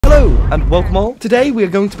and welcome all. Today we are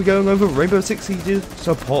going to be going over Rainbow Six Siege's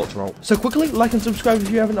support role. So quickly, like and subscribe if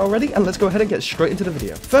you haven't already, and let's go ahead and get straight into the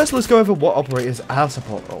video. First, let's go over what operators are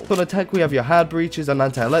support roles. On attack, we have your hard breaches and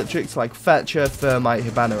anti-electrics like Thatcher, Thermite,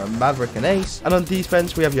 Hibana, and Maverick and Ace. And on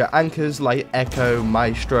defense, we have your anchors like Echo,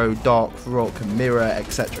 Maestro, Doc, Rook, Mirror,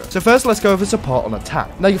 etc. So first, let's go over support on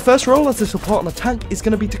attack. Now, your first role as a support on attack is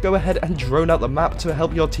going to be to go ahead and drone out the map to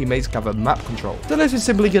help your teammates gather map control. So this is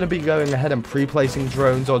simply going to be going ahead and pre-placing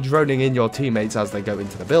drones or droning in your teammates as they go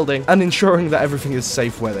into the building and ensuring that everything is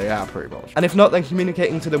safe where they are, pretty much. And if not, then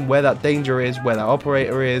communicating to them where that danger is, where that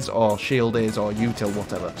operator is, or shield is, or util,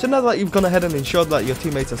 whatever. So now that you've gone ahead and ensured that your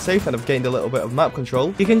teammates are safe and have gained a little bit of map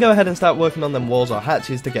control, you can go ahead and start working on them walls or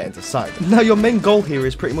hatches to get into sight. Now, your main goal here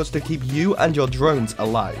is pretty much to keep you and your drones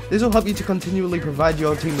alive. This will help you to continually provide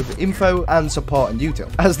your team with info and support and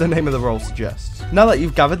util, as the name of the role suggests. Now that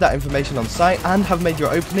you've gathered that information on site and have made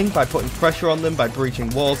your opening by putting pressure on them by breaching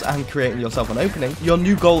walls and creating yourself an opening, your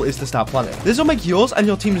new goal is to start planning. This will make yours and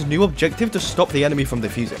your team's new objective to stop the enemy from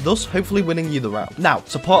defusing, thus hopefully winning you the round. Now,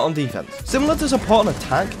 support on defense. Similar to support on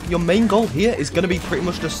attack, your main goal here is going to be pretty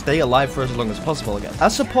much to stay alive for as long as possible again.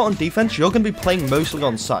 As support on defense, you're going to be playing mostly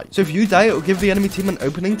on site. So if you die, it will give the enemy team an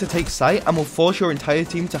opening to take site and will force your entire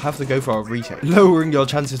team to have to go for a retake, lowering your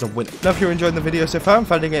chances of winning. Now, if you're enjoying the video so far and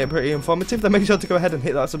finding it pretty informative, then make sure to go ahead and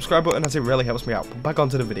hit that subscribe button, as it really helps me out. But back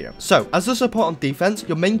onto the video. So, as a support on defense,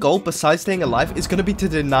 your main goal, besides staying alive, is going to be to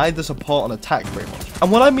deny the support on attack, pretty much.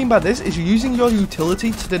 And what I mean by this is using your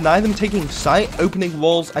utility to deny them taking site, opening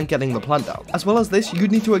walls, and getting the plant down. As well as this, you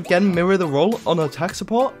need to again mirror the role on attack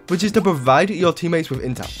support, which is to provide your teammates with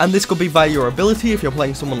intel. And this could be via your ability if you're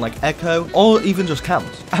playing someone like Echo, or even just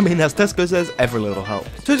cams. I mean, as Tesco says, every little helps.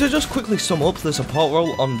 So to just quickly sum up the support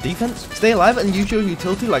role on defense, stay alive and use your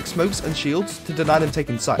utility like smokes and shields to deny them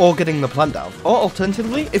taking site, or getting the plant down. Or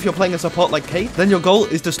alternatively, if you're playing a support like Kate, then your goal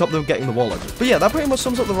is to stop them getting the wall open. But yeah, that pretty much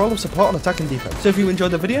sums up the role of support on attack and defense. So if you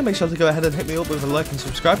enjoyed the video, make sure to go ahead and hit me up with a like and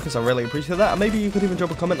subscribe, because I really appreciate that, and maybe you could even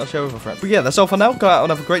drop a comment or share with a friend. But yeah, that's all for now. Go out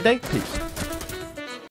and have a great day. Peace.